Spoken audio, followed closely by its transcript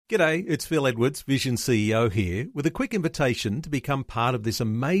G'day, it's Phil Edwards, Vision CEO here, with a quick invitation to become part of this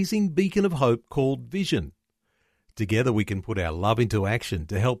amazing beacon of hope called Vision. Together we can put our love into action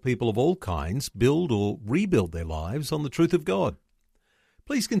to help people of all kinds build or rebuild their lives on the truth of God.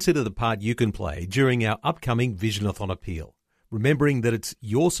 Please consider the part you can play during our upcoming Visionathon appeal, remembering that it's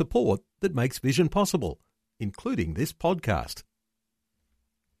your support that makes Vision possible, including this podcast.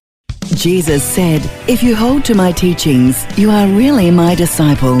 Jesus said, "If you hold to my teachings, you are really my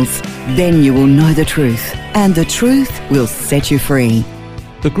disciples. Then you will know the truth, and the truth will set you free."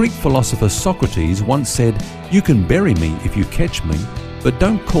 The Greek philosopher Socrates once said, "You can bury me if you catch me, but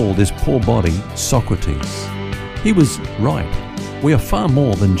don't call this poor body Socrates." He was right. We are far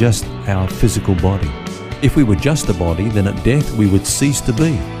more than just our physical body. If we were just a body, then at death we would cease to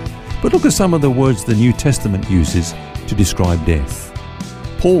be. But look at some of the words the New Testament uses to describe death.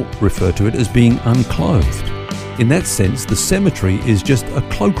 Paul referred to it as being unclothed. In that sense, the cemetery is just a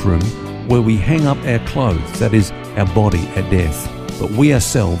cloakroom where we hang up our clothes, that is, our body at death, but we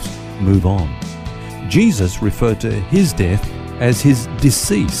ourselves move on. Jesus referred to his death as his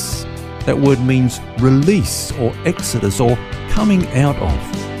decease. That word means release or exodus or coming out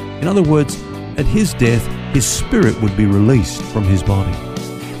of. In other words, at his death, his spirit would be released from his body.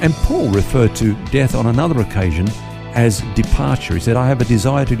 And Paul referred to death on another occasion as departure. He said, "I have a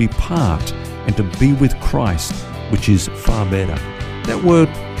desire to depart and to be with Christ, which is far better." That word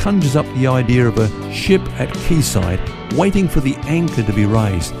conjures up the idea of a ship at quayside waiting for the anchor to be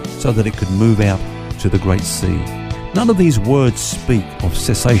raised so that it could move out to the great sea. None of these words speak of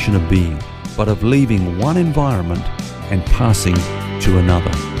cessation of being, but of leaving one environment and passing to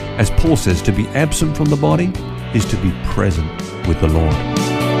another. As Paul says, to be absent from the body is to be present with the Lord.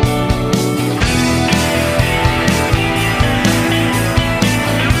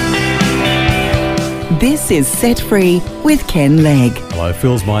 This is Set Free with Ken Legg. Hello,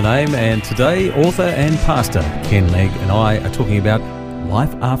 Phil's my name, and today author and pastor Ken Legg and I are talking about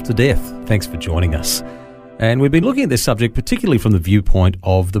life after death. Thanks for joining us. And we've been looking at this subject particularly from the viewpoint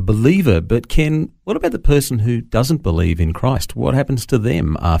of the believer. But Ken, what about the person who doesn't believe in Christ? What happens to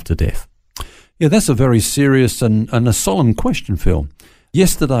them after death? Yeah, that's a very serious and a solemn question, Phil.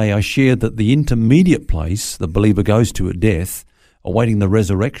 Yesterday I shared that the intermediate place the believer goes to at death, awaiting the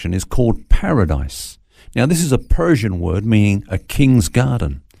resurrection, is called paradise. Now, this is a Persian word meaning a king's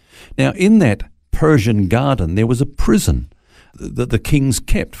garden. Now, in that Persian garden, there was a prison that the kings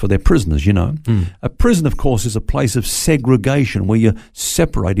kept for their prisoners, you know. A prison, of course, is a place of segregation where you're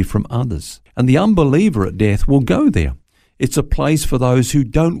separated from others. And the unbeliever at death will go there. It's a place for those who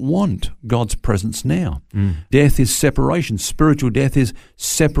don't want God's presence now. Death is separation. Spiritual death is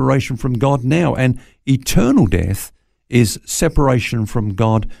separation from God now. And eternal death is separation from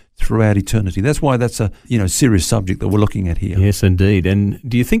God throughout eternity. That's why that's a serious subject that we're looking at here. Yes, indeed. And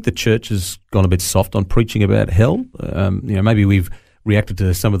do you think the church has gone a bit soft on preaching about hell? Maybe we've reacted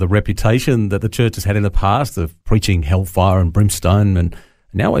to some of the reputation that the church has had in the past of preaching hellfire and brimstone, and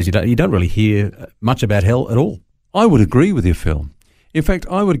nowadays you don't really hear much about hell at all. I would agree with you, Phil. In fact,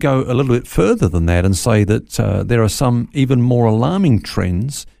 I would go a little bit further than that and say that there are some even more alarming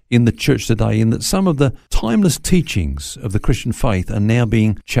trends in the church today, in that some of the timeless teachings of the Christian faith are now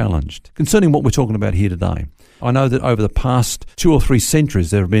being challenged. Concerning what we're talking about here today, I know that over the past 2 or 3 centuries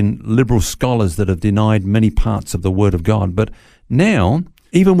there have been liberal scholars that have denied many parts of the Word of God, but now,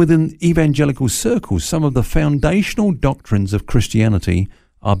 even within evangelical circles, some of the foundational doctrines of Christianity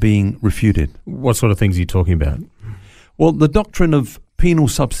are being refuted. What sort of things are you talking about? Well, the doctrine of penal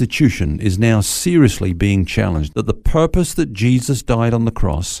substitution is now seriously being challenged, that the purpose that Jesus died on the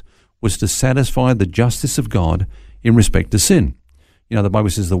cross was to satisfy the justice of God in respect to sin. You know, the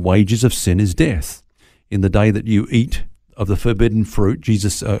Bible says the wages of sin is death. In the day that you eat of the forbidden fruit,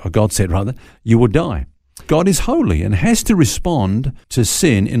 God said, you will die. God is holy and has to respond to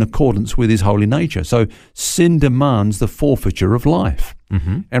sin in accordance with his holy nature. So sin demands the forfeiture of life.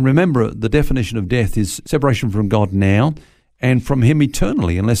 And remember, the definition of death is separation from God now and from him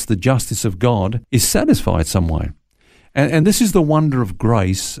eternally, unless the justice of God is satisfied some way. And this is the wonder of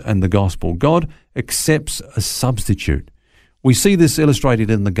grace and the gospel. God accepts a substitute. We see this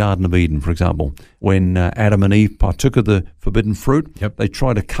illustrated in the Garden of Eden, for example, when Adam and Eve partook of the forbidden fruit. They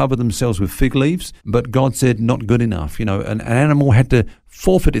tried to cover themselves with fig leaves, but God said, not good enough. You know, an animal had to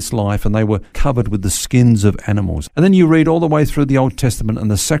forfeit its life, and they were covered with the skins of animals. And then you read all the way through the Old Testament, and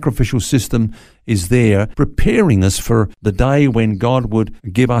the sacrificial system is there, preparing us for the day when God would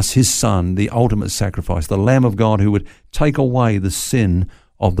give us his Son, the ultimate sacrifice, the Lamb of God who would take away the sin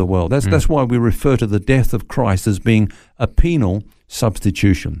of the world. That's why we refer to the death of Christ as being a penal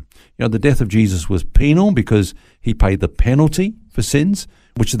substitution. You know, the death of Jesus was penal because he paid the penalty for sins,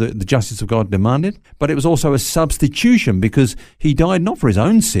 which the justice of God demanded, but it was also a substitution because he died not for his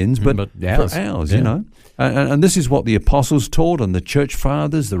own sins, but for ours, you know. And this is what the apostles taught, and the church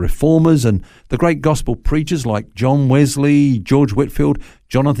fathers, the reformers, and the great gospel preachers like John Wesley, George Whitefield,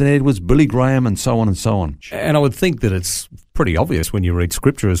 Jonathan Edwards, Billy Graham, and so on and so on. And I would think that it's pretty obvious when you read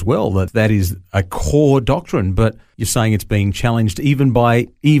Scripture as well that is a core doctrine, but you're saying it's being challenged even by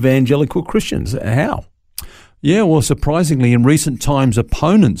evangelical Christians. How? Yeah, well, surprisingly, in recent times,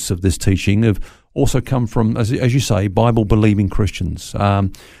 opponents of this teaching have also come from, as you say, Bible-believing Christians.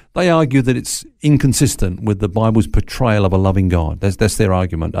 They argue that it's inconsistent with the Bible's portrayal of a loving God. That's their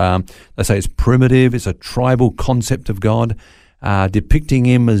argument. They say it's primitive, it's a tribal concept of God, depicting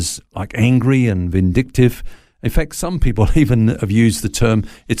him as like angry and vindictive. In fact, some people even have used the term,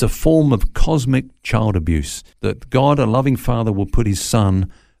 it's a form of cosmic child abuse, that God, a loving Father, will put his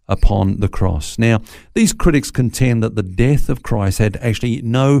Son upon the cross. Now, these critics contend that the death of Christ had actually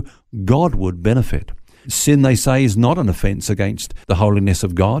no Godward benefit. Sin, they say, is not an offence against the holiness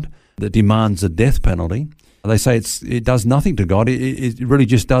of God that demands a death penalty. They say it does nothing to God. It really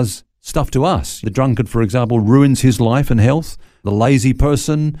just does stuff to us. The drunkard, for example, ruins his life and health. The lazy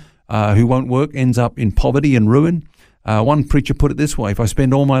person who won't work ends up in poverty and ruin. One preacher put it this way: if I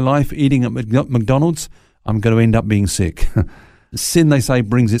spend all my life eating at McDonald's, I'm going to end up being sick. Sin, they say,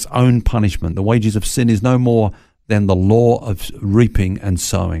 brings its own punishment. The wages of sin is no more than the law of reaping and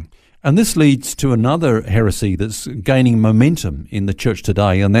sowing. And this leads to another heresy that's gaining momentum in the church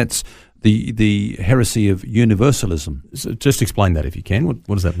today, and that's the heresy of universalism. So just explain that if you can. What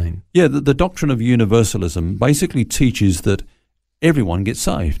does that mean? Yeah, the doctrine of universalism basically teaches that everyone gets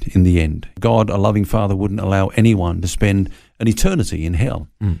saved in the end. God, a loving Father, wouldn't allow anyone to spend an eternity in hell.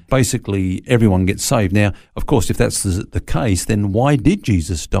 Basically, everyone gets saved. Now, of course, if that's the case, then why did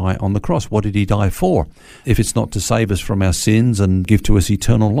Jesus die on the cross? What did he die for? If it's not to save us from our sins and give to us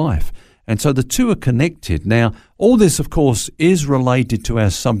eternal life. And so the two are connected. Now, all this, of course, is related to our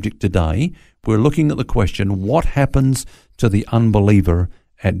subject today. We're looking at the question, what happens to the unbeliever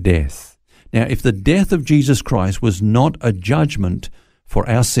at death? Now, if the death of Jesus Christ was not a judgment for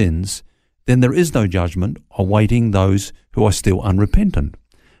our sins, then there is no judgment awaiting those who are still unrepentant.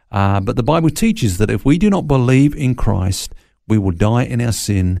 But the Bible teaches that if we do not believe in Christ, we will die in our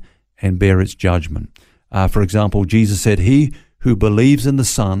sin and bear its judgment. For example, Jesus said, "He who believes in the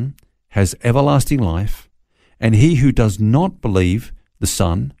Son has everlasting life, and he who does not believe the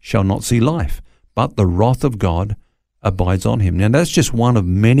Son shall not see life, but the wrath of God abides on him." Now, that's just one of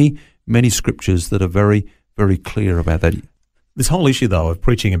many scriptures that are very, very clear about that. This whole issue, though, of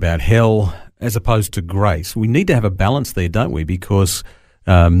preaching about hell as opposed to grace, we need to have a balance there, don't we? Because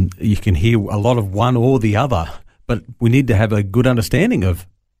you can hear a lot of one or the other, but we need to have a good understanding of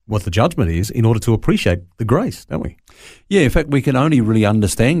what the judgment is in order to appreciate the grace, don't we? Yeah, in fact, we can only really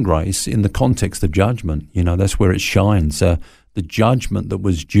understand grace in the context of judgment. You know, that's where it shines. The judgment that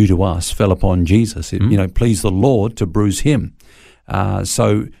was due to us fell upon Jesus. It, pleased the Lord to bruise him.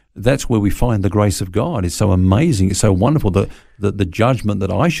 So that's where we find the grace of God. It's so amazing. It's so wonderful that the judgment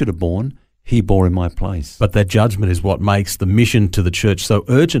that I should have borne, he bore in my place. But that judgment is what makes the mission to the church so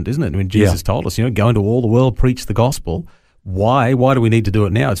urgent, isn't it? I mean, Jesus told us, go into all the world, preach the gospel. Why? Why do we need to do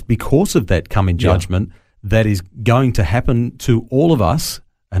it now? It's because of that coming judgment that is going to happen to all of us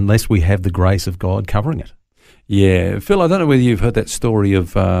unless we have the grace of God covering it. Yeah. Phil, I don't know whether you've heard that story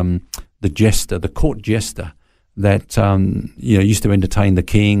of the court jester that used to entertain the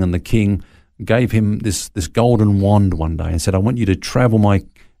king, and the king gave him this golden wand one day and said, "I want you to travel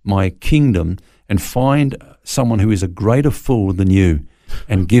my kingdom and find someone who is a greater fool than you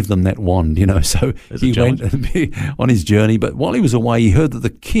and give them that wand." So he went on his journey, but while he was away, he heard that the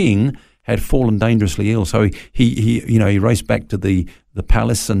king had fallen dangerously ill. So he raced back to the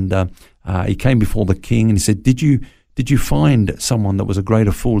palace, and he came before the king and he said, Did you find someone that was a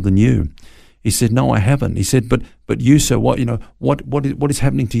greater fool than you?" He said, "No, I haven't." He said, "But you, sir, what is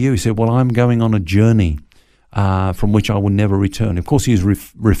happening to you?" He said, "Well, I'm going on a journey from which I will never return." Of course, he was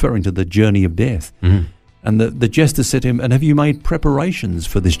referring to the journey of death. Mm-hmm. And the jester said to him, "And have you made preparations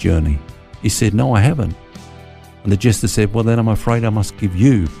for this journey?" He said, "No, I haven't." And the jester said, "Well, then I'm afraid I must give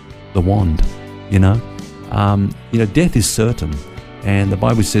you the wand." Death is certain, and the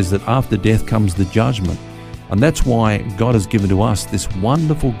Bible says that after death comes the judgment. And that's why God has given to us this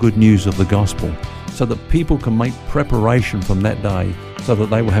wonderful good news of the gospel, so that people can make preparation from that day, so that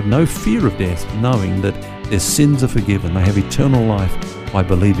they will have no fear of death, knowing that their sins are forgiven. They have eternal life by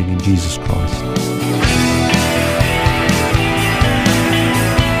believing in Jesus Christ.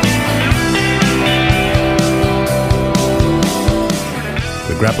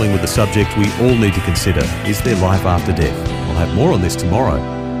 We're grappling with the subject we all need to consider: is there life after death? We'll have more on this tomorrow.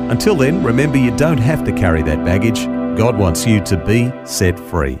 Until then, remember you don't have to carry that baggage. God wants you to be set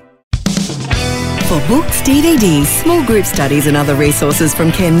free. For books, DVDs, small group studies and other resources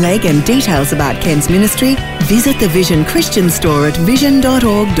from Ken Legg and details about Ken's ministry, visit the Vision Christian Store at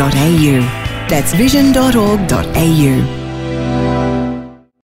vision.org.au. That's vision.org.au.